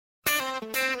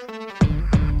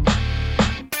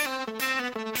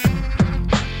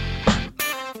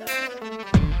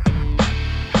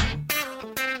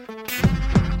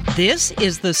This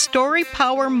is the Story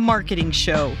Power Marketing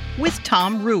Show with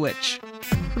Tom Ruwitch.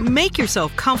 Make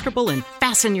yourself comfortable and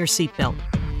fasten your seatbelt.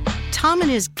 Tom and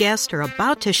his guest are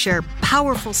about to share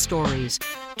powerful stories,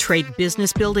 trade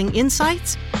business building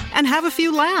insights, and have a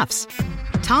few laughs.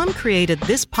 Tom created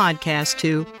this podcast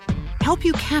to help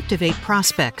you captivate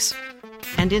prospects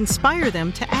and inspire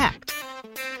them to act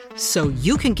so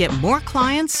you can get more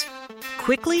clients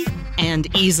quickly and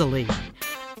easily.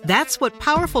 That's what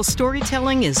powerful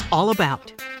storytelling is all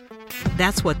about.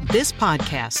 That's what this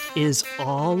podcast is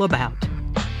all about.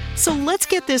 So let's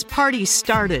get this party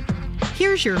started.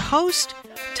 Here's your host,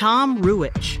 Tom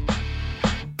Ruwitch.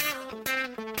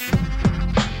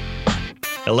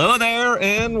 Hello there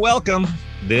and welcome.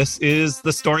 This is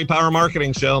the Story Power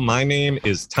Marketing Show. My name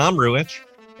is Tom Ruwitch,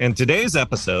 and today's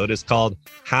episode is called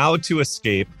How to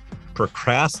Escape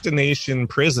Procrastination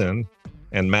Prison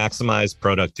and Maximize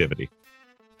Productivity.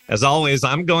 As always,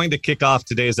 I'm going to kick off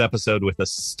today's episode with a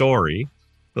story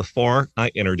before I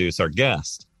introduce our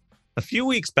guest. A few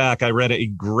weeks back, I read a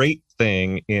great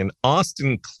thing in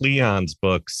Austin Kleon's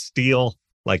book, Steal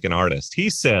Like an Artist. He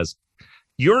says,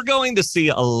 you're going to see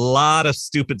a lot of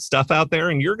stupid stuff out there,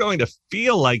 and you're going to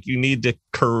feel like you need to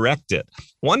correct it.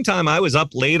 One time I was up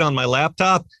late on my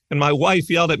laptop, and my wife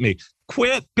yelled at me,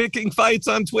 quit picking fights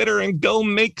on Twitter and go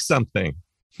make something.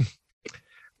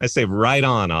 I say, right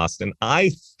on, Austin.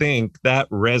 I think that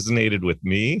resonated with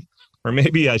me, or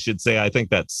maybe I should say, I think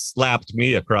that slapped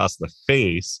me across the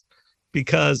face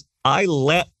because I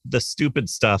let the stupid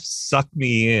stuff suck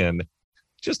me in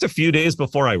just a few days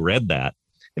before I read that.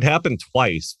 It happened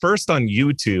twice. First on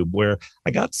YouTube, where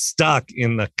I got stuck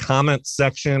in the comment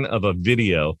section of a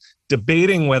video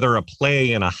debating whether a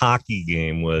play in a hockey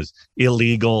game was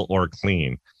illegal or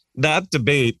clean. That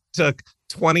debate took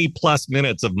 20 plus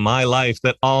minutes of my life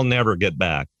that I'll never get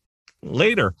back.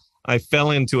 Later, I fell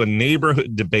into a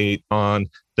neighborhood debate on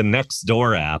the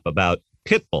Nextdoor app about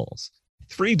pit bulls.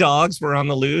 3 dogs were on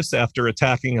the loose after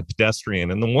attacking a pedestrian,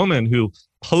 and the woman who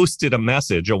posted a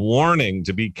message, a warning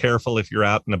to be careful if you're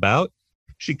out and about,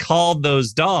 she called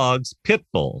those dogs pit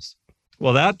bulls.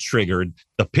 Well, that triggered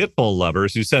the pit bull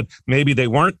lovers who said maybe they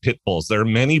weren't pit bulls. There are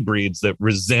many breeds that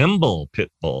resemble pit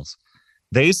bulls.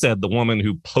 They said the woman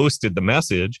who posted the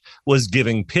message was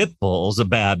giving pit bulls a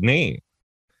bad name.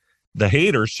 The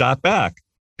haters shot back.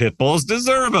 Pit bulls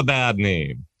deserve a bad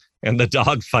name. And the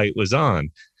dogfight was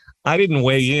on. I didn't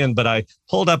weigh in, but I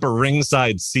pulled up a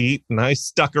ringside seat and I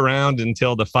stuck around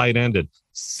until the fight ended.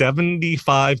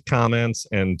 75 comments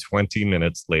and 20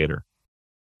 minutes later.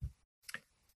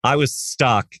 I was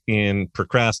stuck in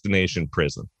procrastination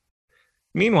prison.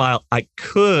 Meanwhile, I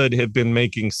could have been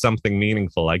making something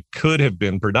meaningful. I could have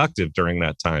been productive during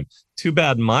that time. Too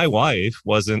bad my wife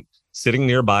wasn't sitting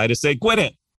nearby to say, quit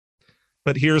it.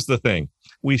 But here's the thing.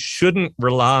 We shouldn't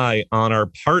rely on our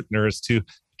partners to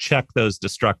check those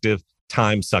destructive,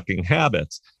 time-sucking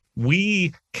habits.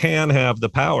 We can have the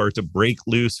power to break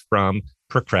loose from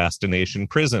procrastination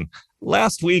prison.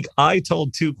 Last week, I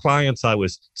told 2 clients I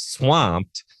was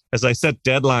swamped as I set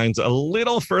deadlines a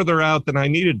little further out than I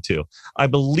needed to. I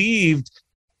believed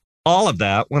all of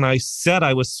that when I said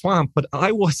I was swamped, but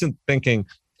I wasn't thinking,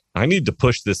 I need to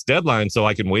push this deadline so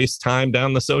I can waste time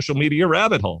down the social media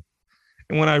rabbit hole.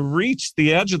 And when I reached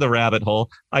the edge of the rabbit hole,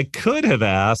 I could have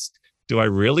asked, do I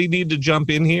really need to jump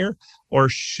in here? Or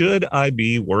should I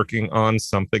be working on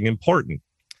something important?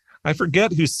 I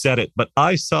forget who said it, but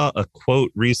I saw a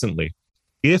quote recently.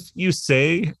 If you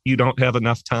say you don't have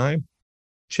enough time,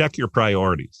 check your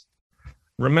priorities.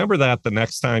 Remember that the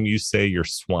next time you say you're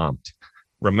swamped.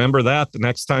 Remember that the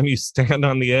next time you stand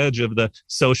on the edge of the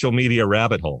social media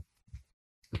rabbit hole.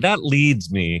 That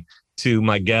leads me to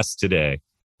my guest today,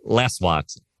 Les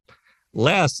Watson.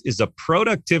 Les is a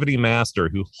productivity master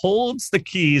who holds the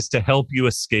keys to help you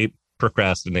escape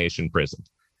procrastination prison.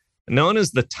 Known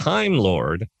as the Time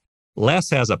Lord, Les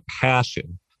has a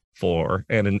passion for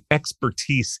and an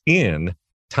expertise in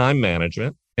time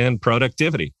management and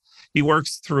productivity. He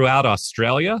works throughout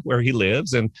Australia, where he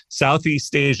lives, and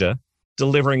Southeast Asia,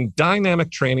 delivering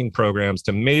dynamic training programs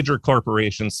to major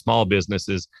corporations, small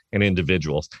businesses, and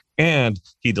individuals. And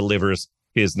he delivers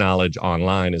his knowledge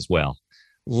online as well.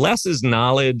 Les's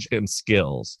knowledge and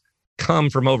skills come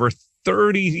from over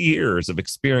 30 years of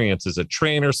experience as a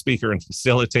trainer, speaker, and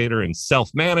facilitator in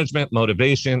self-management,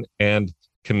 motivation, and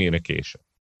communication.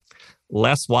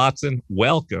 Les Watson,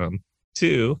 welcome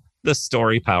to the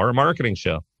Story Power Marketing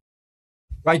Show.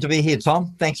 Great to be here,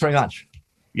 Tom. Thanks very much.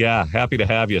 Yeah, happy to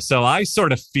have you. So I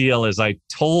sort of feel as I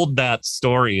told that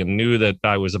story and knew that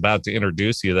I was about to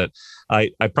introduce you that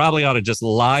I probably ought to just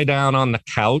lie down on the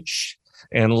couch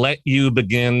and let you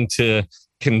begin to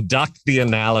conduct the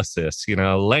analysis,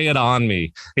 lay it on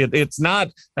me. It's not,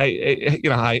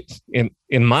 in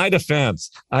my defense,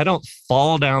 I don't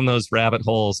fall down those rabbit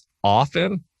holes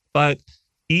often, but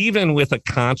even with a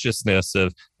consciousness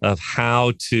of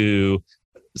how to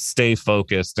stay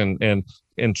focused and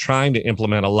trying to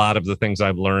implement a lot of the things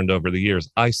I've learned over the years,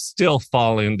 I still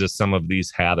fall into some of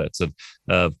these habits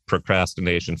of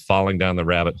procrastination, falling down the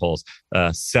rabbit holes,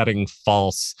 setting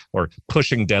false or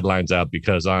pushing deadlines out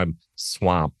because I'm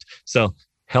swamped. So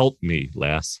help me,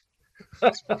 Les.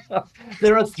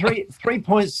 There are three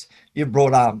points you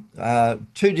brought up,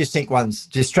 two distinct ones: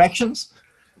 distractions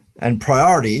and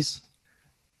priorities,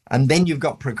 and then you've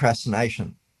got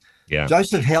procrastination. Yeah.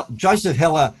 Joseph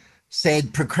Heller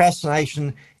said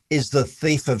procrastination is the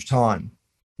thief of time.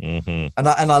 Mm-hmm. And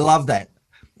I love that.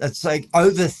 It's like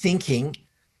overthinking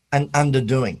and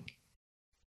underdoing.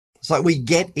 So we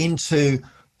get into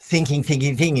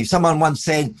thinking. Someone once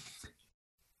said,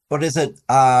 what is it?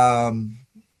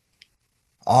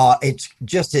 It's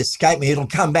just escaped me. It'll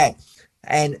come back.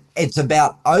 And it's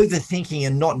about overthinking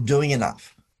and not doing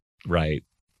enough. Right.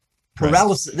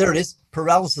 Paralysis. Right. There it is.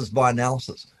 Paralysis by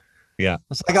analysis. Yeah.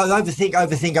 So I go overthink.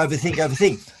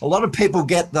 A lot of people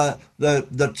get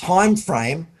the time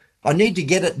frame. I need to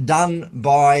get it done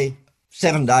by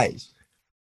 7 days.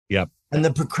 Yep. And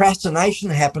the procrastination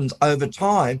happens over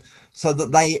time so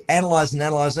that they analyze.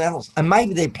 And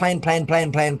maybe they plan,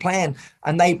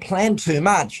 and they plan too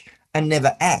much and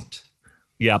never act.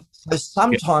 Yep. So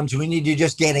sometimes we need to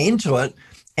just get into it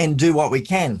and do what we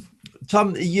can.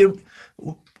 Tom, did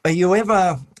you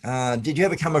ever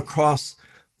come across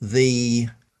the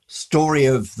story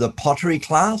of the pottery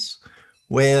class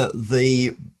where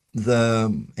the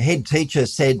head teacher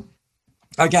said,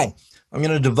 okay, I'm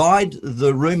going to divide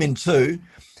the room in two,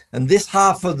 and this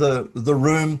half of the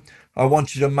room, I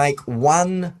want you to make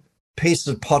one piece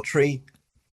of pottery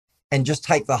and just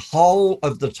take the whole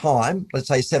of the time, let's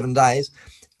say 7 days,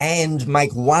 and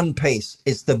make one piece.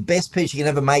 It's the best piece you can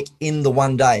ever make in the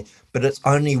one day, but it's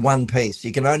only one piece.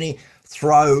 You can only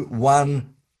throw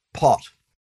one pot.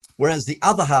 Whereas the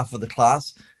other half of the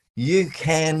class, you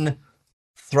can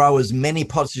throw as many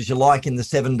pots as you like in the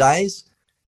 7 days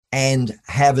and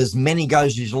have as many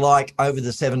goes as you like over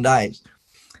the 7 days.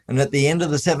 And at the end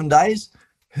of the 7 days,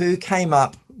 who came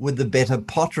up with the better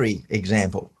pottery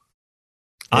example?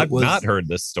 I've not heard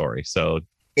this story. So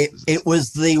it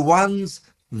was the ones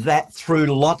that threw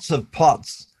lots of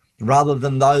pots rather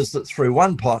than those that threw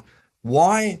one pot.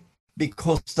 Why?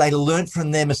 Because they learned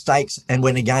from their mistakes and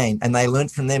went again, and they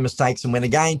learned from their mistakes and went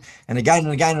again and again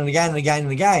and again and again and again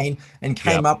and again, and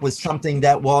came up with something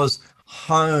that was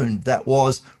honed, that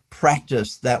was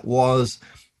practiced, that was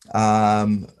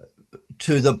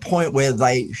to the point where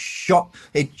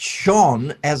it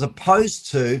shone, as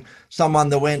opposed to someone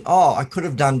that went, oh, I could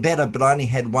have done better, but I only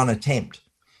had one attempt.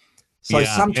 So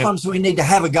sometimes we need to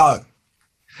have a go.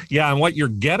 Yeah, and what you're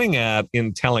getting at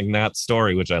in telling that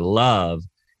story, which I love,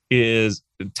 is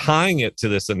tying it to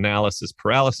this analysis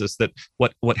paralysis, that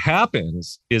what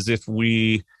happens is if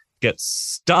we get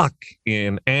stuck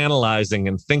in analyzing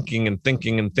and thinking,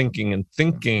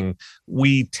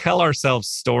 we tell ourselves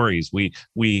stories.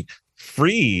 We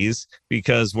freeze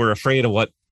because we're afraid of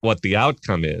what the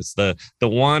outcome is. The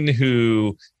one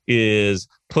who is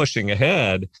pushing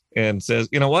ahead and says,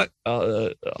 you know what,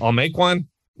 I'll make one.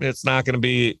 It's not going to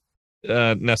be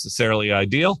necessarily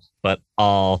ideal, but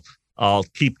I'll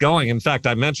keep going. In fact,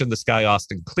 I mentioned this guy,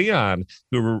 Austin Kleon,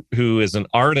 who is an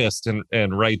artist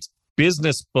and writes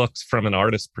business books from an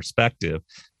artist perspective.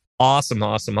 Awesome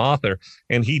author.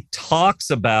 And he talks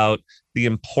about the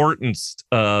importance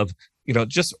of,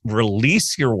 just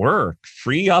release your work,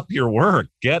 free up your work,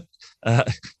 get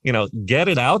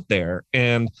it out there.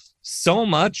 And so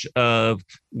much of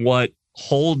what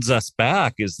holds us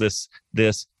back is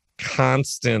this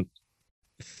constant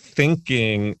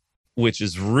thinking, which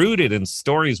is rooted in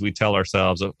stories we tell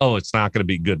ourselves of, oh, it's not going to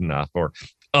be good enough, or,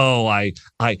 oh,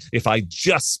 if I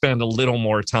just spend a little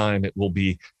more time, it will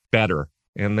be better.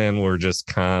 And then we're just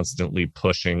constantly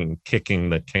pushing, kicking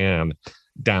the can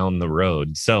down the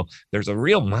road. So there's a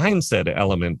real mindset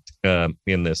element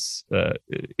in this,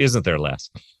 isn't there, Les?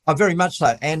 Oh, very much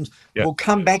so. And we'll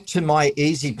come back to my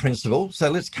easy principle.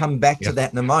 So let's come back to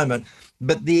that in a moment.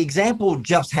 But the example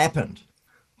just happened.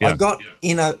 I got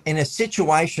in a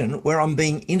situation where I'm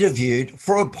being interviewed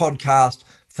for a podcast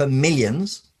for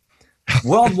millions,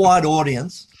 worldwide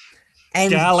audience,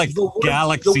 And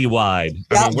galaxy wide.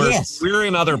 I mean, yes. we're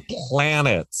in other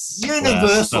planets.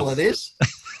 Universal it is.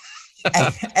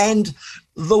 and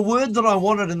the word that I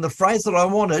wanted and the phrase that I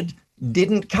wanted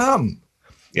didn't come.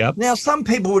 Yep. Now, some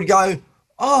people would go,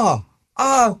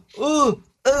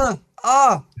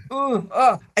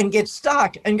 and get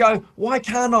stuck and go, why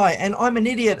can't I? And I'm an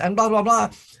idiot and blah, blah, blah.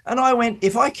 And I went,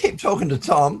 if I keep talking to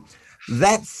Tom,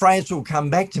 that phrase will come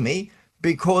back to me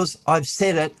because I've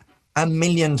said it a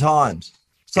million times.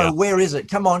 So where is it?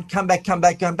 Come on, come back.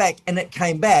 And it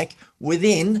came back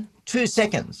within 2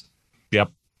 seconds. Yep.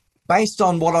 Based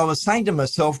on what I was saying to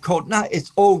myself called, no,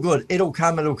 it's all good. It'll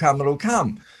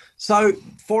come. So,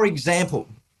 for example,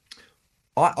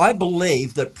 I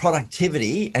believe that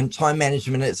productivity and time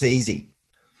management is easy.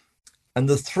 And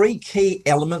the 3 key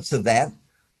elements of that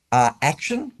are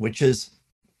action, which is,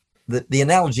 the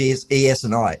analogy is ES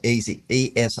and I, easy,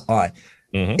 ESI.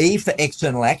 Mm-hmm. E for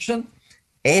external action,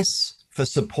 S for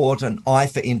support, and I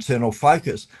for internal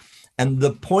focus. And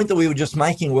the point that we were just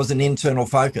making was an internal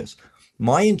focus.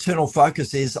 My internal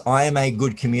focus is I am a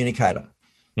good communicator.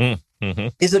 Mm-hmm.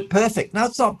 Is it perfect? No,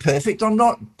 it's not perfect. I'm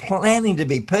not planning to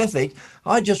be perfect.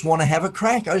 I just want to have a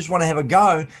crack. I just want to have a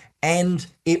go, and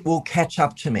it will catch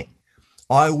up to me.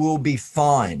 I will be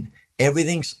fine.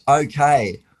 Everything's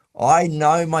okay. I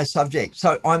know my subject.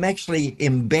 So I'm actually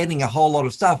embedding a whole lot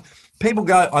of stuff. People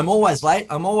go, I'm always late.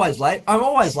 And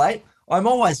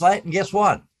guess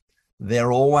what?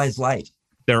 They're always late.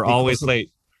 They're always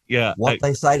late. Yeah. What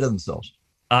they say to themselves.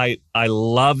 I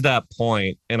love that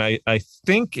point. And I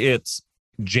think it's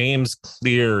James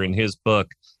Clear in his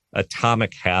book,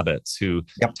 Atomic Habits, who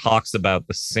talks about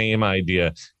the same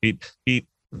idea.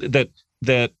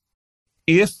 That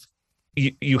if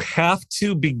you have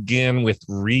to begin with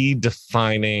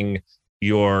redefining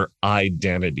your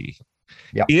identity.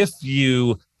 Yep. If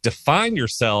you define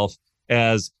yourself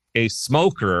as a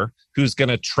smoker who's going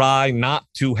to try not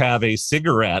to have a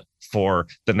cigarette for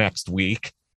the next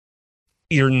week,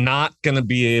 you're not going to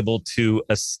be able to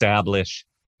establish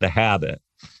the habit.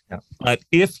 Yep. But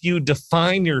if you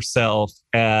define yourself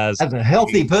as a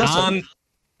healthy person,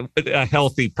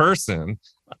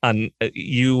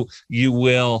 you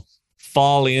will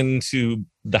fall into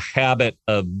the habit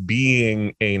of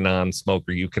being a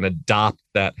non-smoker. You can adopt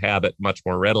that habit much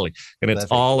more readily. And it's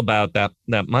all about that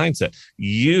mindset.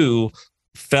 You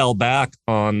fell back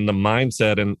on the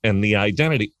mindset and the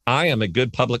identity. I am a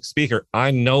good public speaker.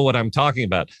 I know what I'm talking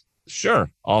about.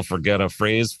 Sure, I'll forget a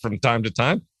phrase from time to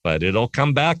time, but it'll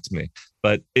come back to me.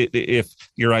 But if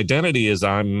your identity is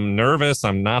I'm nervous,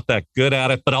 I'm not that good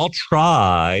at it, but I'll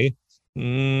try.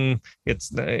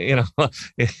 It's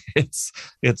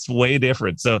way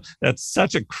different. So that's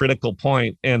such a critical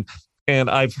point. And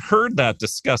I've heard that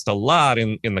discussed a lot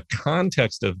in the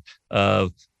context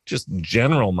of just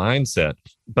general mindset,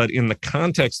 but in the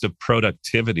context of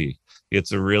productivity,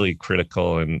 it's a really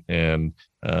critical and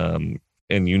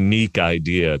unique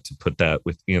idea to put that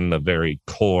within the very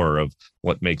core of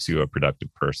what makes you a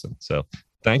productive person. So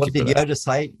thank you for that. What did Yoda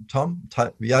say, Tom?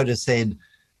 Yoda said,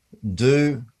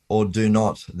 do or do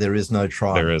not. There is no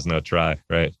try. There is no try.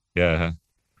 Right. Yeah.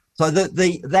 So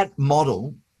that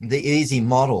model, the easy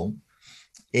model,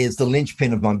 is the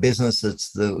linchpin of my business.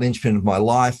 It's the linchpin of my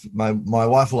life. My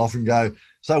wife will often go,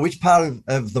 so which part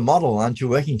of the model aren't you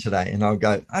working today? And I'll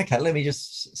go, okay, let me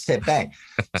just step back.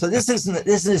 So this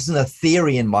isn't a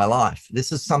theory in my life.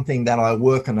 This is something that I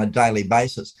work on a daily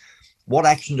basis. What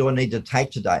action do I need to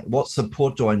take today? What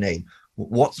support do I need?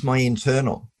 What's my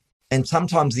internal? And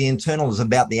sometimes the internal is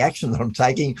about the action that I'm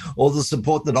taking or the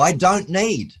support that I don't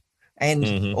need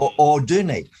and or do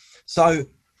need. So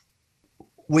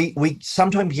we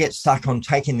sometimes get stuck on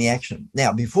taking the action.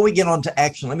 Now, before we get on to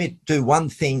action, let me do one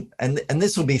thing, and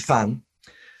this will be fun.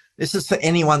 This is for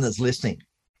anyone that's listening.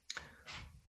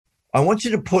 I want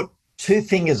you to put 2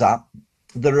 fingers up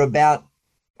that are about,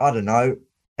 I don't know,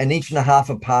 1.5 inches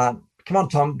apart. Come on,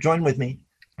 Tom, join with me.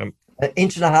 1.5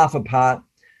 inches apart,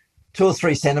 2 or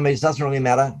 3 centimeters, doesn't really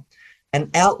matter.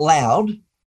 And out loud,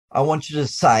 I want you to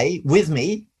say with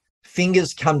me,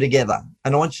 fingers come together.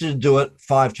 And I want you to do it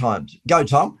 5 times. Go,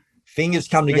 Tom. Fingers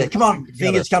come together. Come on.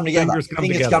 Fingers come together.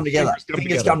 Fingers come together.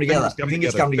 Fingers come together.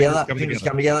 Fingers come together. Fingers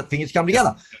come together. Fingers come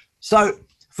together. So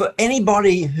for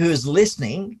anybody who's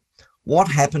listening, what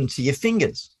happened to your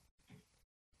fingers?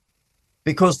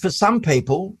 Because for some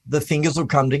people, the fingers will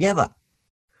come together.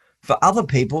 For other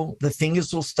people, the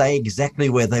fingers will stay exactly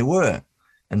where they were.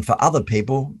 And for other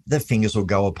people, the fingers will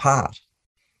go apart.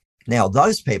 Now,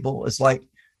 those people, it's like,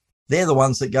 they're the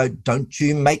ones that go, don't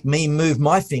you make me move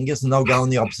my fingers, and they'll go in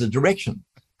the opposite direction.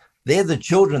 They're the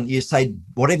children that you say,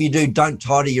 whatever you do, don't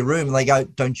tidy your room. And they go,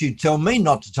 don't you tell me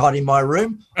not to tidy my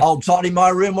room. I'll tidy my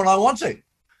room when I want to.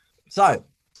 So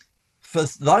for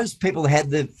those people that had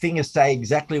their fingers stay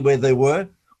exactly where they were,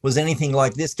 was anything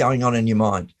like this going on in your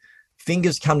mind?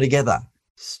 Fingers come together,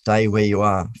 stay where you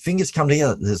are. Fingers come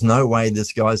together. There's no way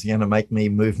this guy's going to make me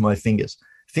move my fingers.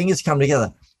 Fingers come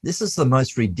together. This is the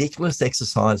most ridiculous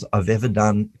exercise I've ever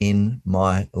done in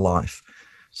my life.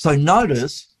 So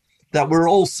notice that we're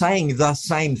all saying the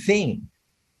same thing,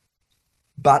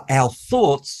 but our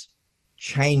thoughts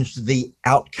changed the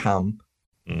outcome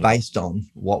based on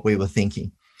what we were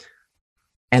thinking.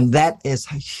 And that has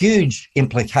huge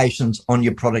implications on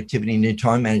your productivity and your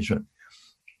time management.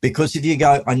 Because if you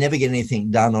go, I never get anything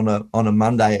done on a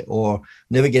Monday or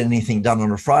never get anything done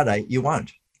on a Friday, you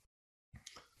won't.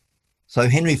 So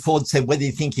Henry Ford said, whether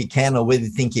you think you can or whether you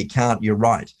think you can't, you're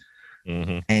right.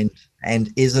 Mm-hmm.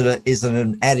 And is it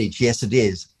an adage? Yes, it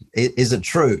is. Is it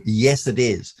true? Yes, it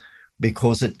is.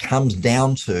 Because it comes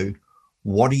down to,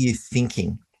 what are you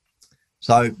thinking?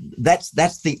 So that's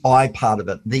the I part of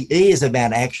it. The E is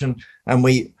about action. And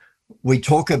we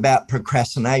talk about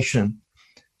procrastination,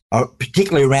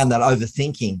 particularly around that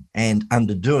overthinking and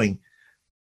underdoing.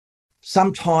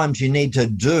 Sometimes you need to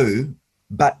do,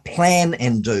 but plan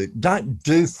and do. Don't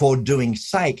do for doing's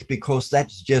sake, because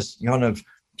that's just kind of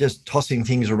just tossing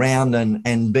things around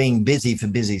and being busy for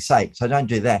busy's sake. So don't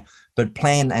do that, but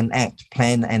plan and act,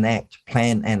 plan and act,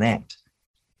 plan and act.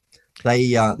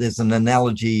 There's an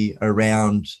analogy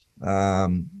around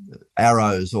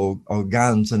arrows or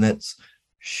guns, and it's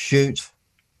shoot,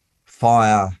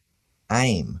 fire,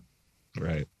 aim.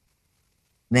 Right.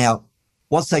 Now,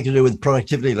 what's that to do with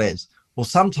productivity, Les? Well,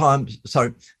 sometimes,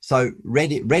 so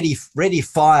ready,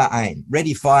 fire, aim,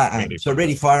 ready, fire, aim. Ready,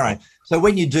 fire, aim. So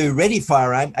when you do ready,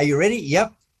 fire, aim, are you ready?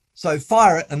 Yep. So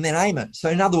fire it and then aim it. So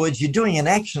in other words, you're doing an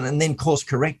action and then course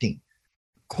correcting.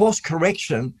 Course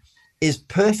correction is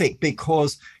perfect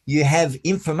because you have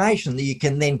information that you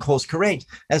can then course correct,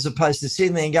 as opposed to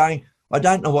sitting there and going, I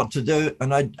don't know what to do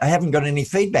and I haven't got any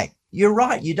feedback. You're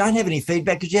right. You don't have any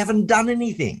feedback because you haven't done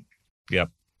anything. Yep.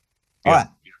 All right.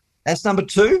 That's number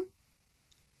 2.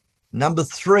 Number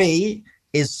 3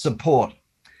 is support.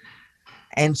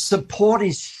 And support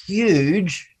is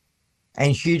huge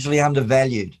and hugely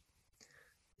undervalued.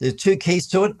 There's 2 keys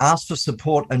to it. Ask for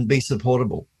support and be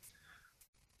supportable.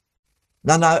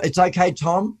 No, it's okay,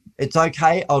 Tom. It's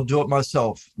okay. I'll do it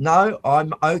myself. No,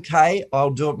 I'm okay.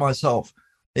 I'll do it myself.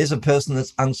 There's a person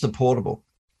that's unsupportable.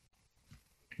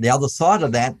 The other side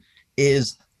of that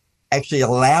is actually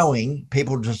allowing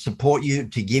people to support you,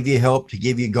 to give you help, to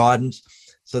give you guidance.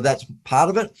 So that's part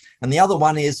of it. And the other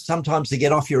one is sometimes to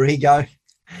get off your ego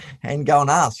and go and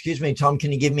ask, excuse me, Tom,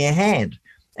 can you give me a hand?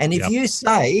 And if you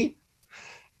say,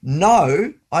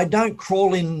 no, I don't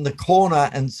crawl in the corner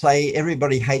and say,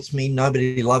 everybody hates me,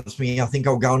 nobody loves me, I think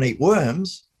I'll go and eat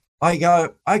worms. I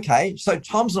go, okay, so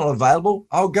Tom's not available.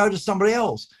 I'll go to somebody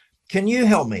else. Can you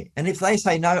help me? And if they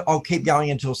say no, I'll keep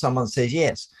going until someone says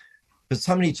yes. But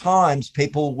so many times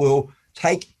people will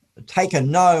take a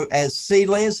no as, see,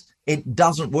 Les, it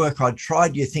doesn't work. I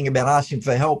tried your thing about asking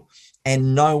for help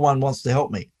and no one wants to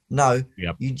help me. No,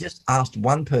 You just asked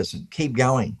one person. Keep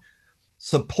going.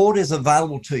 Support is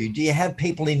available to you. Do you have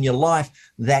people in your life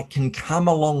that can come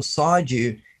alongside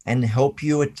you and help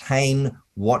you attain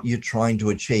what you're trying to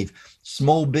achieve?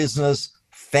 Small business,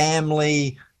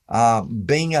 family,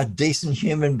 being a decent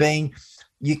human being.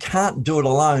 You can't do it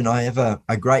alone. I have a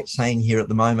great saying here at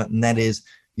the moment, and that is,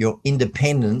 your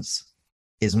independence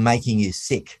is making you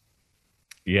sick.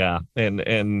 Yeah.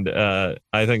 And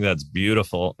I think that's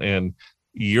beautiful. And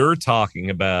you're talking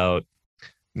about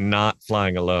not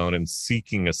flying alone and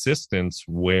seeking assistance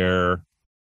where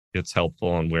it's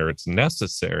helpful and where it's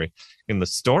necessary. In the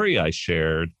story I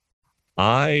shared,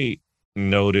 I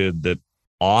noted that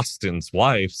Austin's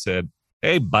wife said,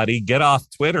 hey, buddy, get off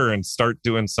Twitter and start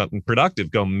doing something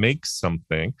productive. Go make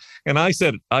something. And I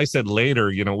said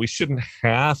later, we shouldn't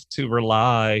have to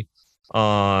rely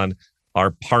on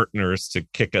our partners to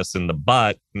kick us in the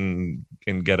butt and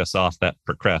get us off that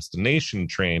procrastination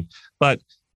train. But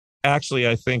actually,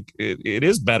 I think it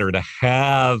is better to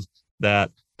have that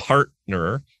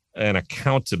partner, an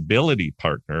accountability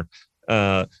partner,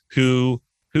 who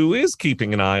is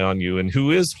keeping an eye on you and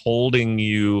who is holding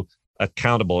you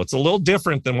accountable. It's a little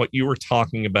different than what you were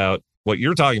talking about. What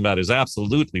you're talking about is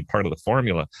absolutely part of the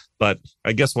formula. But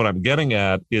I guess what I'm getting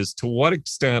at is, to what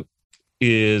extent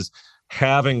is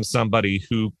having somebody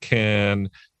with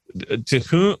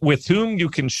whom you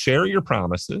can share your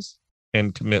promises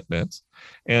and commitments,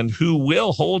 and who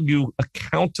will hold you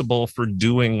accountable for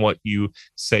doing what you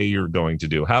say you're going to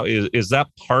do. How is that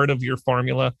part of your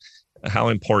formula? How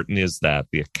important is that,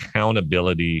 the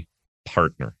accountability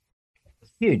partner?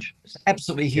 Huge. It's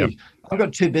absolutely huge. Yep. I've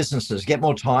got two businesses, Get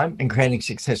More Time and Creating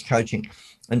Success Coaching.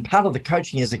 And part of the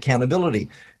coaching is accountability.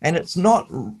 And it's not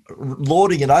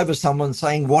lording it over someone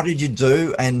saying, what did you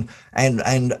do? And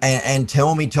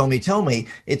tell me.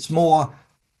 It's more,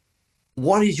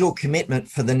 what is your commitment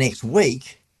for the next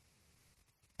week?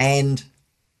 And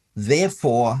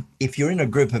therefore, if you're in a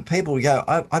group of people, you go,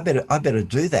 I better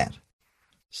do that.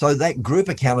 So that group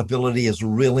accountability is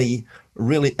really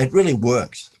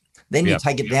works. Then you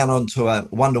take it down onto a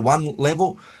one-to-one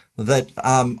level that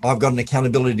I've got an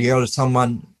accountability to go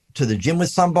to the gym with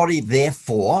somebody.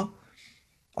 Therefore,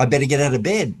 I better get out of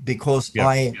bed because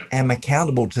I am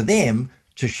accountable to them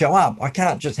to show up. I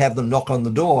can't just have them knock on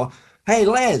the door. Hey,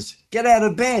 Les, get out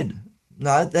of bed.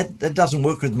 No, that doesn't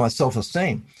work with my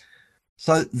self-esteem.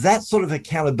 So that sort of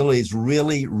accountability is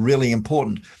really, really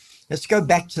important. Let's go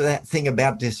back to that thing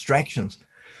about distractions.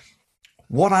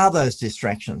 What are those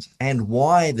distractions and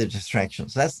why the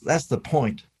distractions? That's the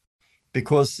point.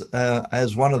 Because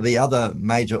as one of the other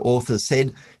major authors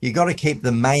said, you got to keep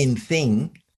the main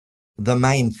thing,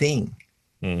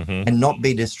 and not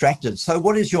be distracted. So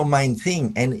what is your main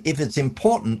thing? And if it's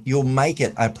important, you'll make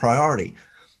it a priority.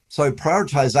 So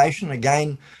prioritization,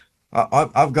 again,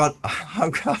 I've got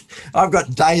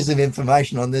days of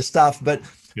information on this stuff, but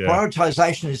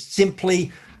prioritization is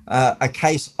simply a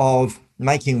case of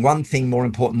making one thing more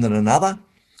important than another.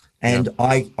 And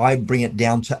I bring it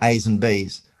down to A's and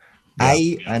B's.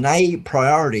 An A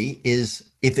priority is,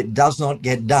 if it does not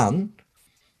get done,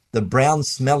 the brown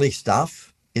smelly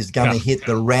stuff is going to hit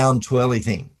the round twirly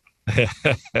thing.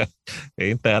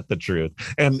 Ain't that the truth?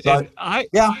 And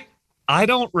I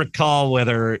don't recall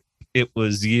whether it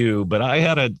was you, but I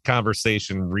had a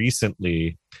conversation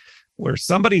recently where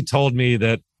somebody told me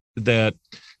that the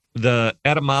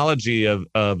etymology of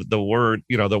the word,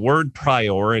 the word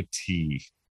priority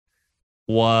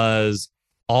was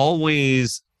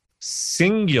always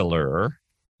singular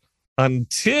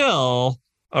until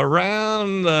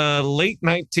around the late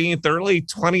 19th, early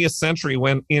 20th century,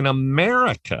 when in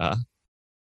America,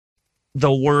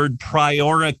 the word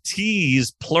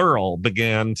priorities, plural,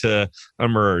 began to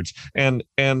emerge. And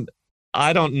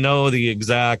I don't know the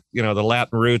exact, the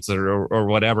Latin roots or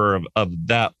whatever of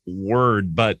that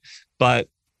word, but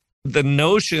the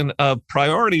notion of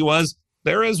priority was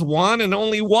there is one and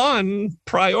only one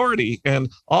priority. And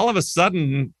all of a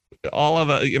sudden,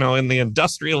 in the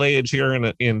industrial age here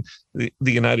in the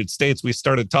United States, we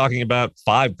started talking about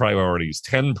 5 priorities,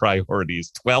 10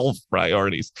 priorities, 12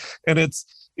 priorities. And it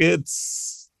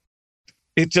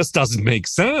just doesn't make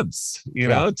sense,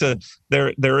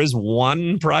 there is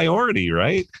one priority,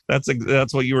 right?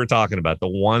 That's what you were talking about, the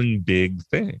one big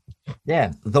thing.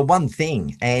 Yeah, the one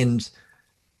thing. And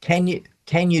can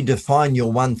you define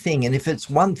your one thing? And if it's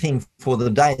one thing for the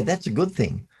day, that's a good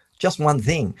thing. Just one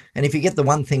thing. And if you get the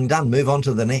one thing done, move on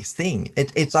to the next thing.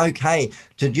 It's okay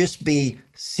to just be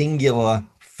singular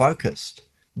focused.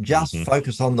 Just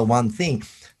focus on the one thing.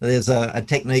 There's a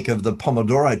technique of the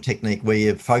Pomodoro technique where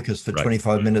you focus for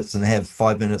 25 minutes and have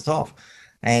 5 minutes off.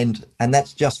 And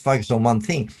that's just focus on one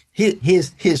thing.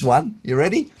 Here's one. You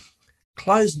ready?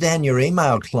 Close down your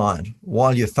email client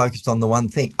while you're focused on the one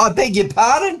thing. I beg your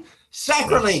pardon?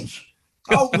 Sacrilege.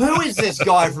 Oh, who is this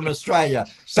guy from Australia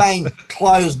saying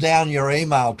close down your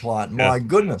email client? My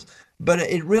goodness. But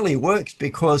it really works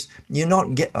because you're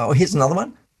not here's another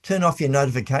one. Turn off your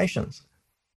notifications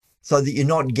so that you're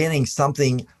not getting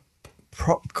something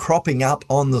cropping up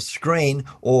on the screen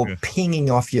or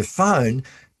pinging off your phone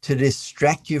to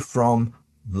distract you from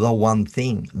the one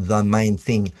thing, the main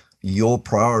thing, your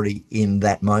priority in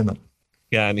that moment.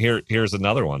 Yeah, and here's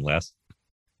another one, Les.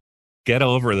 Get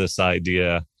over this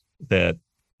idea that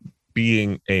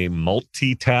being a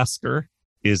multitasker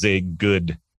is a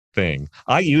good thing.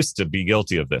 I used to be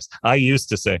guilty of this. I used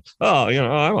to say,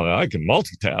 I can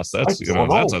multitask.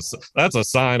 That's a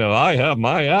sign of I have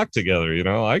my act together.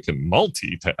 I can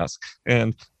multitask.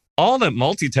 And all that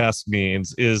multitask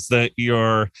means is that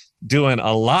you're doing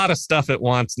a lot of stuff at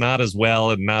once, not as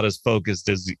well and not as focused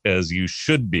as you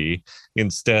should be,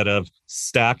 instead of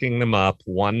stacking them up,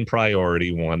 one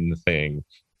priority, one thing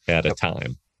at a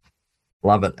time.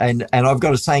 Love it. And I've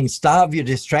got a saying, starve your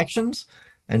distractions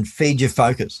and feed your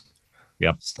focus.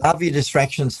 Yep. Starve your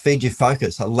distractions, feed your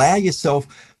focus. Allow yourself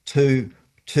to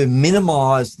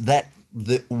minimize that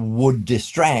would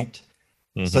distract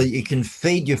so you can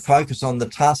feed your focus on the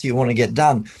task you want to get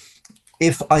done.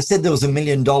 If I said there was $1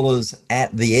 million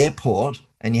at the airport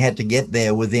and you had to get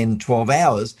there within 12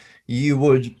 hours, you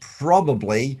would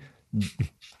probably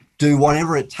do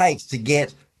whatever it takes to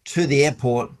get to the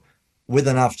airport with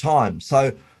enough time.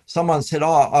 So someone said,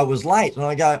 "Oh, I was late," and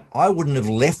I go, "I wouldn't have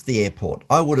left the airport.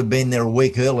 I would have been there a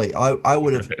week early. I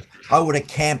would have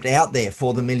camped out there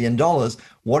for the $1 million.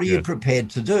 What are you prepared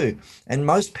to do?" And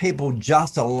most people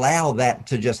just allow that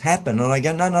to just happen. And I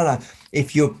go, no.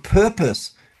 If your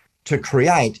purpose to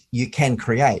create, you can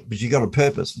create, but you got a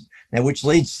purpose. Now, which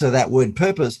leads to that word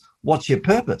purpose. What's your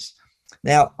purpose?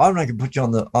 Now, I'm not going to put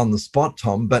you on the spot,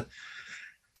 Tom, but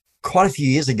quite a few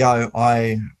years ago,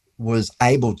 I was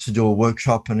able to do a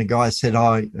workshop, and a guy said,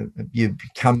 "Oh, you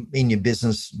come in your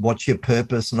business, what's your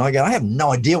purpose?" And I go, "I have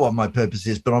no idea what my purpose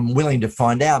is, but I'm willing to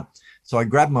find out." So I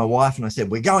grabbed my wife and I said,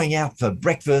 "We're going out for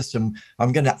breakfast, and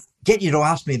I'm going to get you to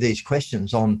ask me these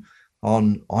questions on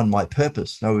my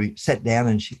purpose." So we sat down,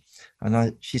 and she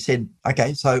said,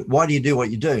 "Okay, so why do you do what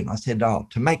you do?" And I said, "Oh,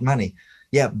 to make money."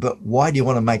 "Yeah, but why do you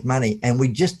want to make money?" And we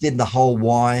just did the whole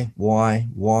why.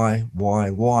 Mm-hmm.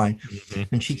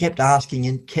 And she kept asking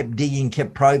and kept digging,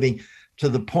 kept probing, to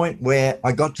the point where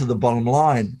I got to the bottom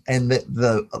line, and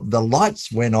the lights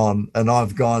went on, and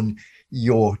I've gone,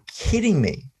 "You're kidding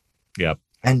me." Yep.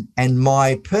 And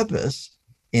my purpose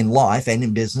in life and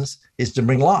in business is to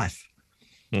bring life.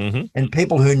 Mm-hmm. And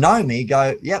people who know me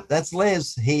go, "Yep, that's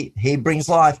Les. He brings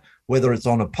life." Whether it's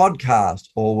on a podcast,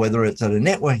 or whether it's at a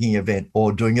networking event,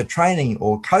 or doing a training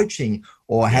or coaching,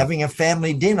 or having a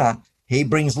family dinner, he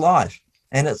brings life.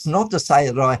 And it's not to say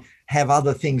that I have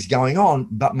other things going on,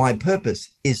 but my purpose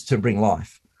is to bring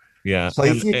life. Yeah. So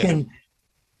if you can,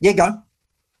 go.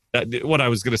 What I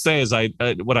was going to say is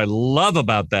what I love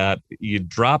about that, you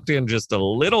dropped in just a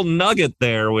little nugget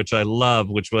there, which I love,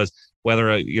 which was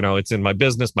whether, it's in my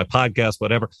business, my podcast,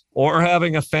 whatever, or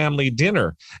having a family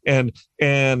dinner. And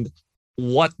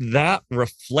what that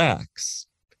reflects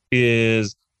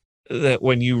is that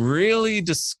when you really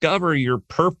discover your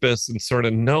purpose and sort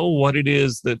of know what it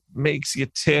is that makes you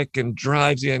tick and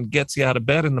drives you and gets you out of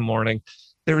bed in the morning,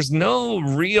 there's no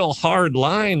real hard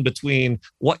line between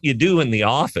what you do in the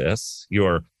office,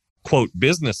 your quote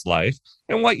business life,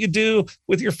 and what you do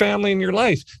with your family and your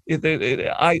life.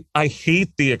 I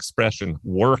hate the expression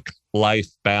work-life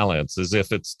balance, as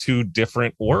if it's two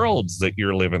different worlds that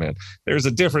you're living in. There's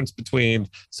a difference between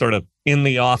sort of in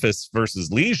the office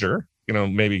versus leisure,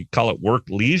 maybe call it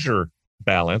work-leisure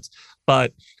balance.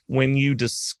 But when you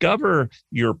discover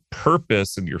your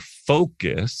purpose and your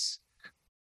focus,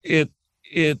 it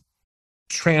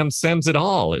transcends it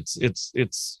all.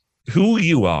 It's who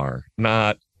you are,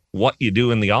 not what you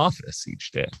do in the office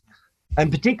each day. And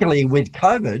particularly with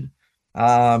COVID,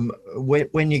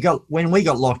 when we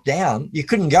got locked down, you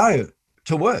couldn't go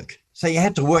to work, so you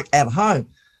had to work at home.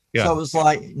 Yeah. So it was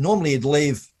like, normally you'd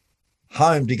leave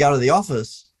home to go to the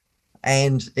office,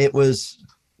 and it was,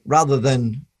 rather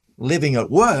than living at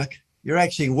work, you're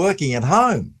actually working at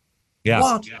home. Yeah.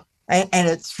 What? Yeah. And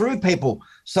it threw people,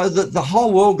 so that the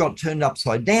whole world got turned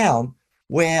upside down,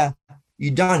 where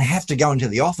you don't have to go into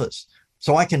the office.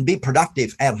 So I can be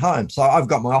productive at home. So I've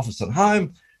got my office at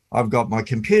home, I've got my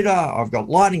computer, I've got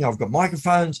lighting, I've got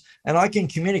microphones, and I can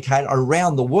communicate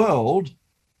around the world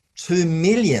to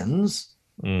millions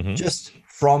just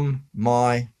from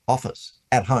my office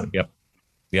at home. Yep.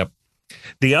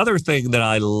 The other thing that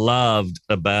I loved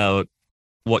about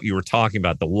what you were talking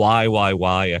about, the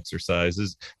why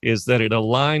exercises, is that it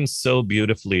aligns so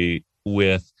beautifully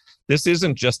with, this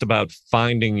isn't just about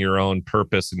finding your own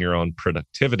purpose and your own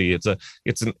productivity. It's an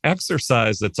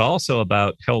exercise that's also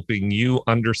about helping you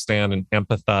understand and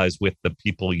empathize with the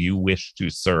people you wish to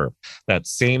serve. That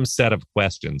same set of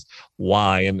questions.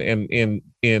 Why? And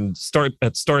at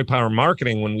Story Power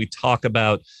Marketing, when we talk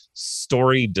about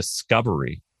story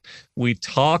discovery, we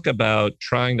talk about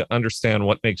trying to understand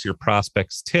what makes your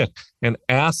prospects tick and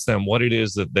ask them what it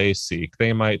is that they seek.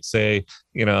 They might say,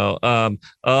 in the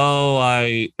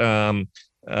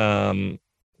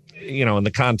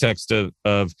context of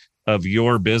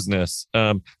your business,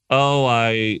 I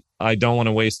don't want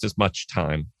to waste as much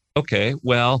time. Okay,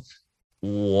 well,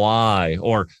 why?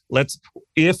 Or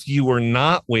if you were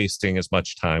not wasting as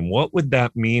much time, what would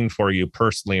that mean for you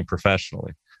personally and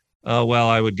professionally? Well,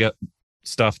 I would get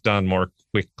stuff done more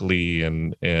quickly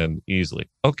and easily.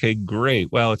 Okay,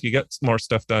 great. Well, if you get more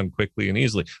stuff done quickly and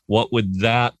easily, what would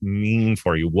that mean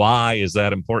for you? Why is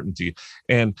that important to you?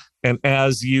 And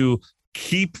as you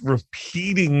keep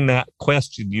repeating that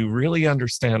question, you really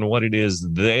understand what it is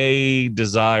they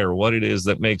desire, what it is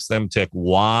that makes them tick,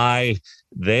 why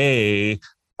they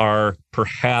are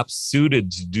perhaps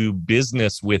suited to do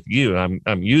business with you.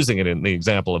 I'm using it in the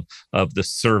example of the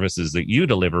services that you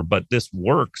deliver, but this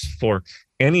works for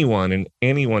anyone in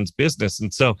anyone's business.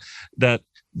 And so that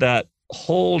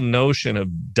whole notion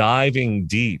of diving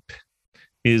deep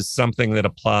is something that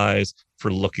applies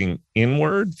for looking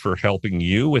inward, for helping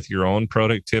you with your own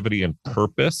productivity and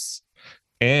purpose,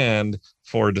 and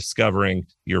for discovering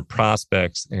your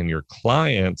prospects and your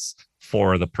clients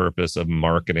for the purpose of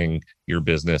marketing your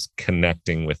business,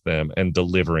 connecting with them, and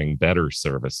delivering better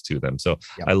service to them. So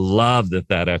I love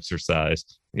that exercise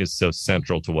is so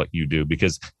central to what you do,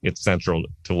 because it's central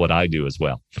to what I do as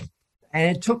well.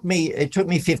 And it took me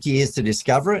 50 years to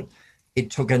discover it. It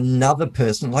took another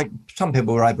person, like some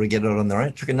people were able to get it on their own.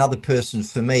 It took another person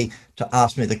for me to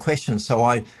ask me the question, so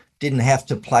I didn't have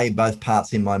to play both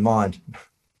parts in my mind.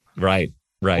 Right.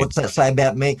 What's that say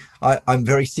about me? I'm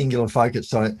very singular focused,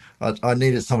 so I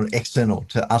needed someone external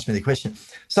to ask me the question.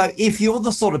 So if you're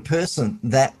the sort of person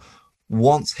that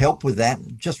wants help with that,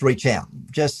 just reach out.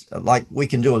 Just like we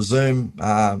can do a Zoom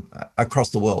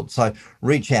across the world. So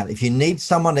reach out. If you need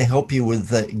someone to help you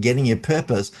with getting your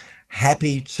purpose,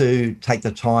 happy to take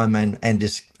the time and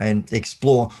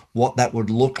explore what that would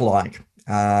look like,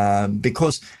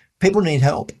 because people need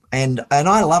help, and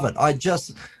I love it.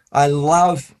 I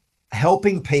love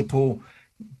helping people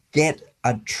get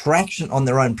a traction on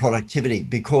their own productivity,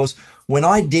 because when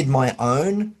I did my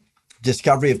own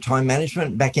discovery of time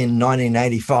management back in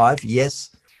 1985,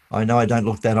 yes, I know I don't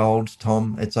look that old,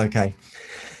 Tom, it's okay.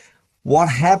 What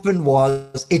happened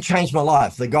was it changed my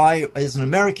life. The guy is an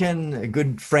American, a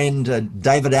good friend,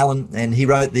 David Allen, and he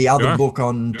wrote the other book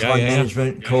on time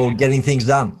management called Getting Things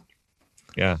Done.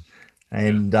 Yeah.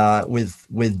 And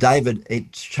with David,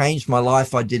 it changed my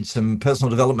life. I did some personal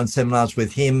development seminars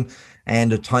with him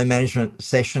and a time management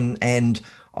session, and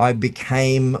I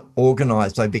became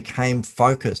organized. I became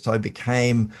focused. I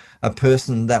became a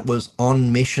person that was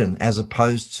on mission, as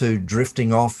opposed to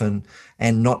drifting off and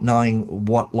not knowing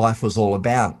what life was all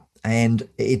about. And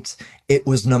it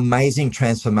was an amazing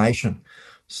transformation.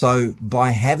 So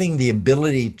by having the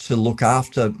ability to look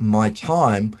after my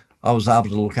time, I was able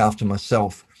to look after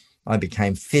myself. I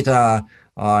became fitter.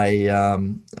 I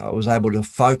was able to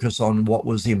focus on what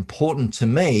was important to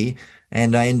me,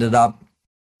 and I ended up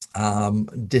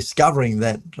discovering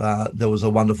that there was a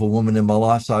wonderful woman in my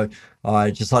life. So I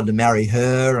decided to marry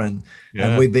her, and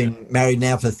we've been married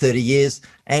now for 30 years.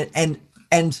 And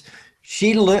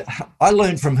I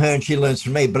learned from her and she learns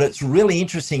from me. But it's really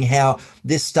interesting how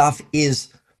this stuff is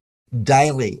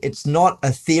daily. It's not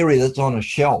a theory that's on a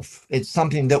shelf. It's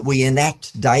something that we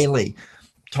enact daily.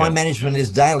 Time management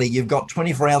is daily. You've got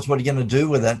 24 hours. What are you going to do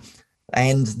with it?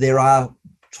 And there are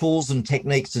tools and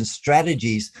techniques and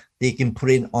strategies that you can put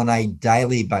in on a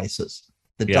daily basis.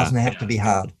 That doesn't have to be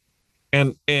hard.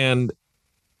 And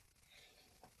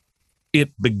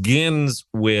it begins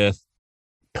with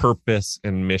purpose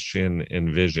and mission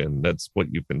and vision. That's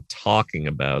what you've been talking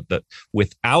about. That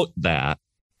without that,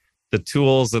 the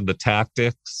tools and the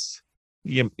tactics,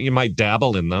 you might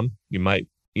dabble in them. You might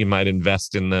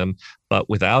invest in them, but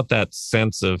without that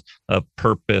sense of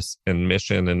purpose and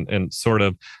mission and sort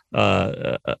of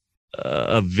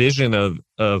a vision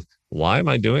of why am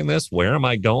I doing this? Where am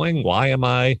I going? Why am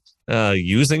I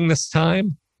using this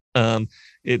time?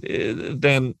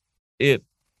 Then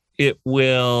it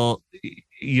will,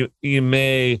 you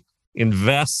may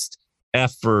invest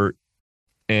effort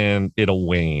and it'll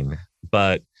wane,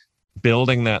 but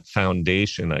building that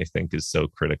foundation, I think, is so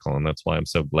critical. And that's why I'm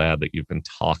so glad that you've been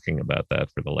talking about that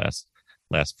for the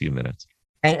last few minutes.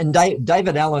 And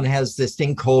David Allen has this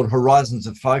thing called horizons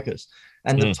of focus.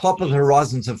 And the top of the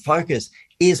horizons of focus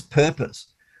is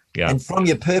purpose. Yeah. And from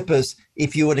your purpose,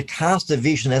 if you were to cast a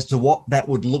vision as to what that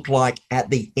would look like at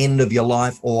the end of your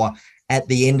life, or at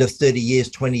the end of 30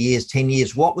 years, 20 years, 10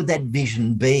 years, what would that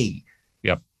vision be?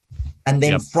 Yep. And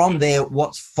then from there,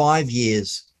 what's 5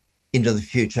 years into the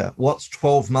future? What's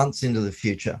 12 months into the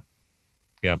future?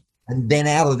 Yeah. And then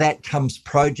out of that comes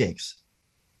projects.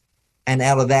 And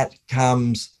out of that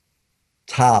comes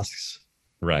tasks.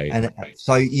 Right. And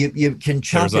so you can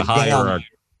chunk it down.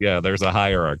 Yeah, there's a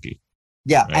hierarchy.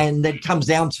 Yeah. Right. And then it comes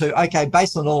down to, okay,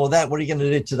 based on all of that, what are you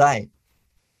going to do today?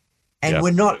 And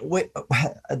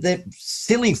the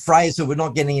silly phrase that we're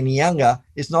not getting any younger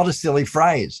is not a silly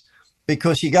phrase,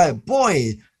 because you go,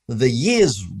 boy, the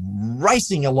year's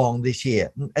racing along this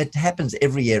year. It happens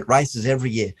every year. It races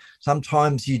every year.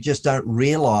 Sometimes you just don't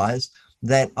realize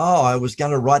that, I was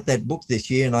going to write that book this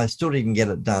year and I still didn't get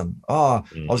it done. I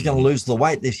was going to lose the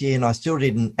weight this year and I still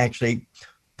didn't actually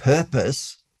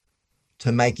purpose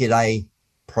to make it a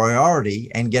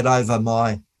priority and get over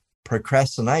my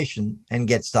procrastination and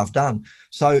get stuff done.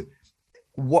 So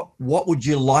what would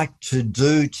you like to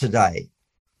do today?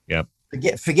 Yep.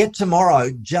 Forget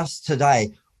tomorrow, just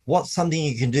today. What's something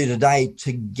you can do today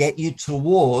to get you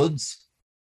towards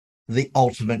the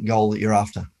ultimate goal that you're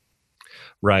after?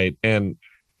 Right. And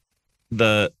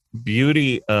the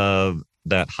beauty of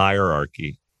that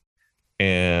hierarchy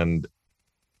and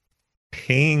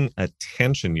paying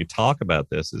attention, you talk about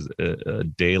this as a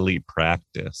daily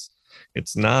practice.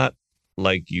 It's not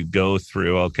like you go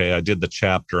through, okay, I did the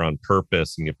chapter on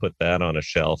purpose and you put that on a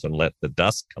shelf and let the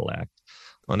dust collect.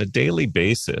 On a daily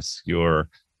basis, you're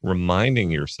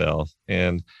reminding yourself,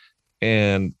 and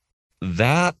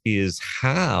that is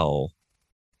how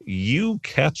you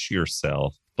catch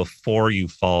yourself before you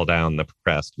fall down the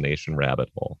procrastination rabbit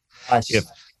hole. Nice.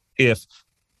 If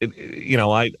you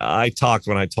know, I talked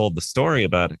when I told the story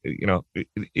about, you know,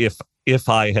 if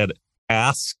I had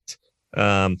asked,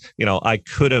 you know, I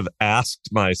could have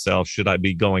asked myself, should I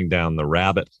be going down the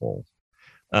rabbit hole?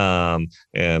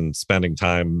 And spending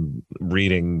time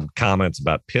reading comments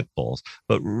about pit bulls.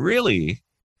 But really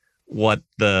what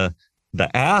the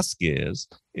ask is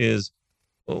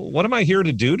what am I here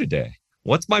to do today?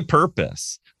 What's my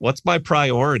purpose? What's my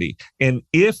priority? And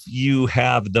if you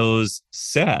have those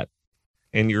set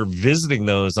and you're visiting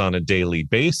those on a daily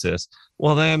basis,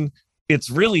 well, then it's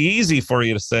really easy for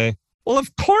you to say, well,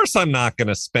 of course I'm not going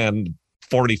to spend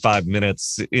 45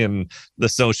 minutes in the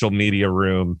social media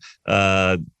room,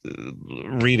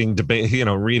 reading debate, you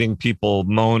know, reading people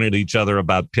moan at each other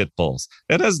about pit bulls.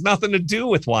 It has nothing to do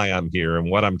with why I'm here and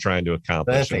what I'm trying to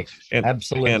accomplish. Perfect.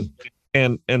 Absolutely.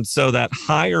 And so that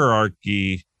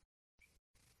hierarchy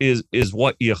is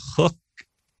what you hook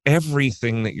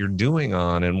everything that you're doing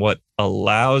on, and what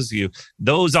allows you,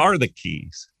 those are the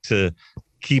keys to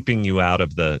keeping you out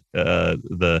of the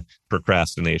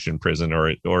procrastination prison,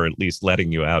 or at least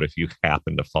letting you out if you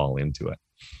happen to fall into it.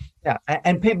 Yeah,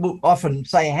 and people often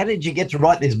say, how did you get to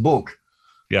write this book?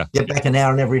 Yeah. Get back an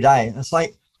hour in every day. It's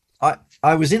like,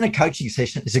 I was in a coaching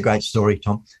session. It's a great story,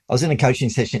 Tom. I was in a coaching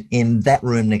session in that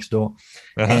room next door,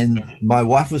 and my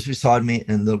wife was beside me,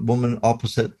 and the woman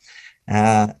opposite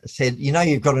said, you know,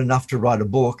 you've got enough to write a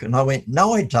book. And I went,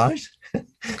 no, I don't.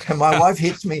 And my wife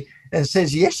hits me and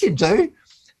says, yes, you do.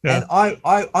 Yeah. And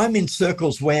I'm in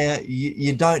circles where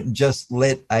you don't just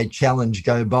let a challenge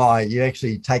go by. You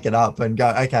actually take it up and go,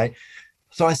 okay.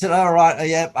 So I said, all right,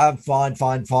 yeah, I'm fine.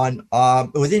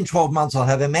 Within 12 months, I'll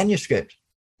have a manuscript.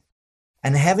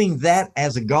 And having that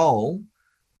as a goal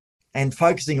and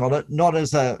focusing on it, not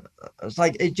as it's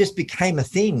like it just became a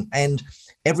thing. And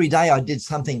every day I did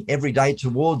something every day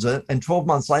towards it. And 12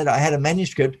 months later, I had a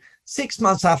manuscript. 6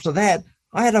 months after that,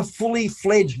 I had a fully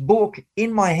fledged book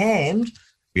in my hand.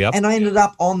 Yep. And I ended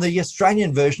up on the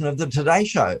Australian version of the Today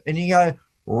Show. And you go,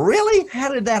 really?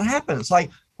 How did that happen? It's like,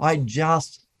 I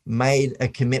just made a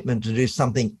commitment to do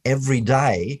something every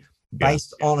day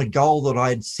based on a goal that I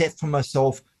had set for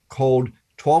myself called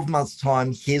 12 months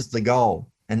time. Here's the goal.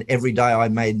 And every day I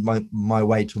made my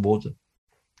way towards it.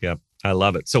 Yep. I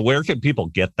love it. So where can people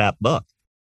get that book?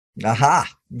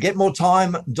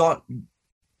 Getmoretime.com.au.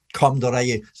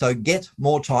 So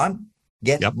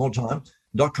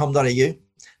getmoretime.com.au.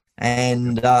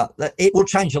 And it will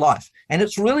change your life. And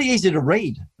it's really easy to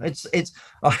read. I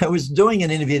was doing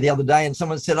an interview the other day and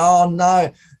someone said, oh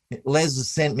no, Les has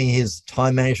sent me his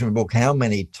time management book. How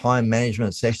many time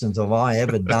management sessions have I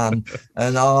ever done?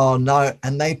 And oh no.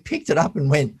 And they picked it up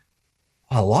and went,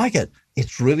 I like it.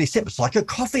 It's really simple. It's like a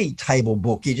coffee table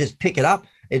book. You just pick it up.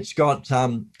 It's got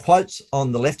quotes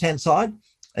on the left-hand side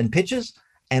and pictures,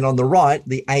 and on the right,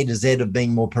 the A to Z of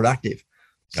being more productive.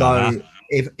 So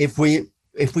if we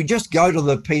just go to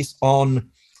the piece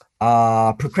on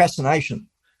procrastination,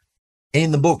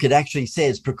 in the book, it actually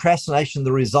says procrastination,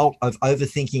 the result of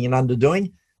overthinking and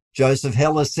underdoing. Joseph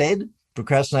Heller said,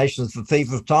 procrastination is the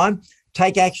thief of time.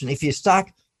 Take action. If you're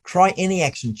stuck, try any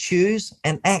action, choose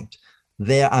and act.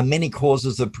 There are many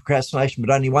causes of procrastination,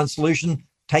 but only one solution,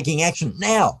 taking action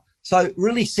now. So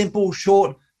really simple,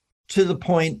 short, to the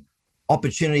point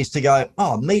opportunities to go,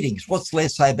 oh, meetings. What's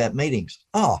Les say about meetings?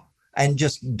 Oh, and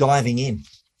just diving in.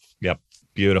 Yep.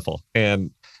 Beautiful.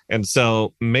 And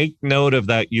so make note of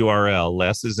that URL.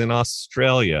 Les is in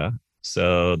Australia.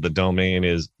 So the domain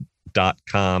is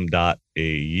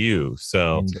 .com.au.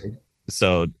 So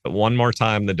one more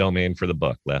time, the domain for the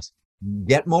book, Les.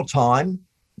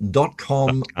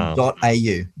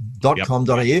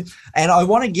 Getmoretime.com.au. And I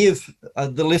want to give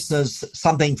the listeners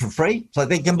something for free, so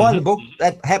they can buy the book.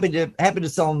 Happy to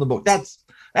sell them the book. That's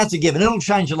a given. It'll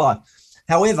change your life.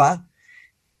 However,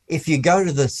 if you go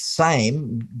to the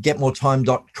same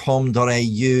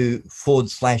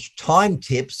getmoretime.com.au/time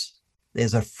tips,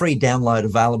 there's a free download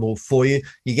available for you.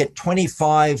 You get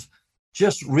 25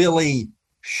 just really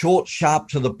short, sharp,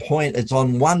 to the point. It's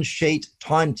on one sheet,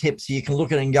 time tips. You can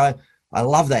look at it and go, I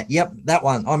love that. Yep, that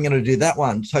one. I'm going to do that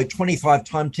one. So 25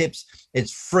 time tips.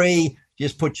 It's free.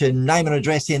 Just put your name and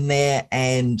address in there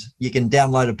and you can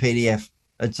download a PDF.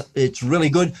 It's really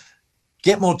good.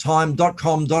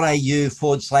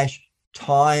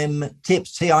 getmoretime.com.au/time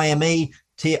tips,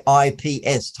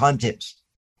 TIMETIPS, time tips.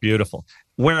 Beautiful.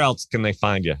 Where else can they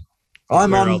find you?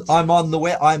 I'm on the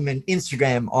web. I'm on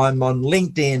Instagram. I'm on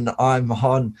LinkedIn. I'm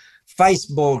on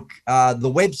Facebook.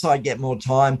 The website Get More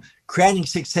Time. Creating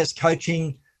Success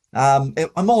Coaching. I'm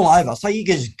all over. So you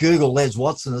can just Google Les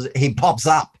Watson. He pops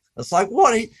up. It's like,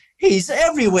 what? He's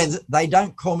everywhere. They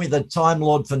don't call me the Time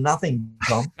Lord for nothing,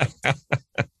 Tom.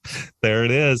 There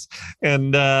it is.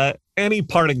 And any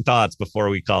parting thoughts before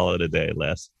we call it a day,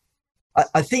 Les?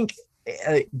 I think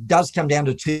it does come down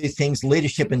to two things: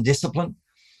 leadership and discipline.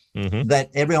 Mm-hmm. That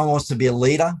everyone wants to be a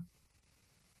leader,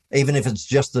 even if it's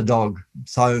just a dog.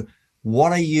 So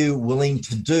what are you willing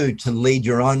to do to lead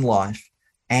your own life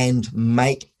and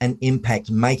make an impact,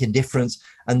 make a difference?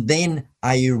 And then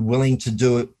are you willing to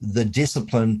do the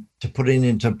discipline to put it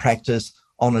into practice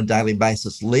on a daily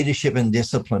basis? Leadership and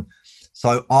discipline.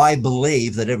 So I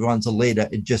believe that everyone's a leader.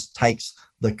 It just takes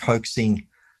the coaxing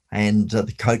and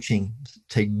the coaching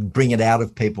to bring it out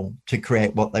of people to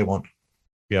create what they want.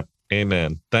 Yep.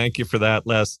 Amen. Thank you for that,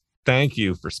 Les. Thank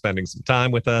you for spending some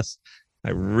time with us. I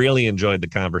really enjoyed the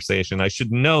conversation. I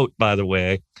should note, by the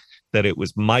way, that it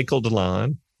was Michael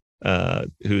DeLon,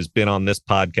 who's been on this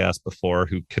podcast before,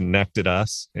 who connected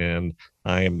us. And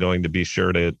I am going to be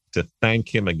sure to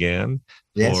thank him again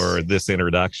for this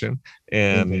introduction.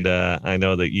 And I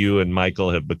know that you and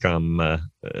Michael have become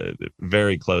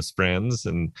very close friends,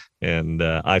 and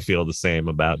I feel the same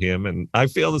about him, and I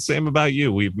feel the same about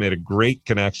you. We've made a great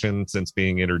connection since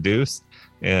being introduced,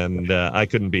 and I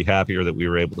couldn't be happier that we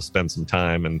were able to spend some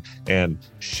time and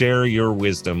share your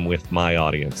wisdom with my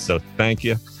audience. So thank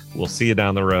you. We'll see you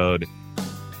down the road.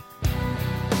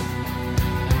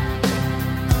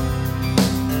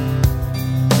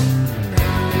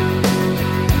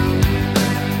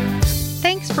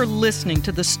 Thanks for listening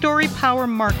to the Story Power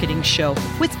Marketing Show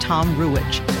with Tom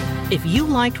Ruwitch. If you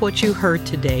liked what you heard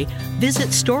today, visit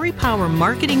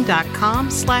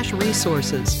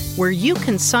storypowermarketing.com/resources, where you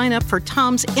can sign up for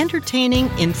Tom's entertaining,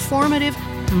 informative,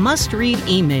 must-read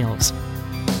emails.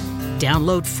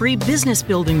 Download free business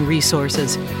building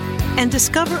resources and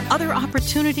discover other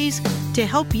opportunities to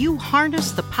help you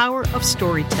harness the power of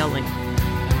storytelling.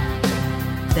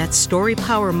 That's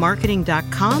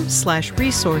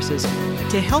storypowermarketing.com/resources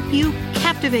to help you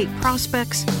captivate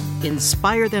prospects,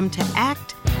 inspire them to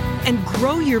act, and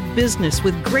grow your business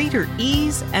with greater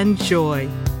ease and joy.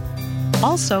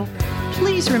 Also,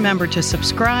 please remember to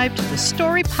subscribe to the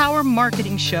Story Power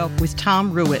Marketing Show with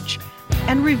Tom Ruwitch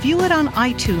and review it on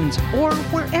iTunes or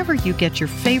wherever you get your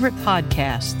favorite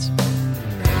podcasts.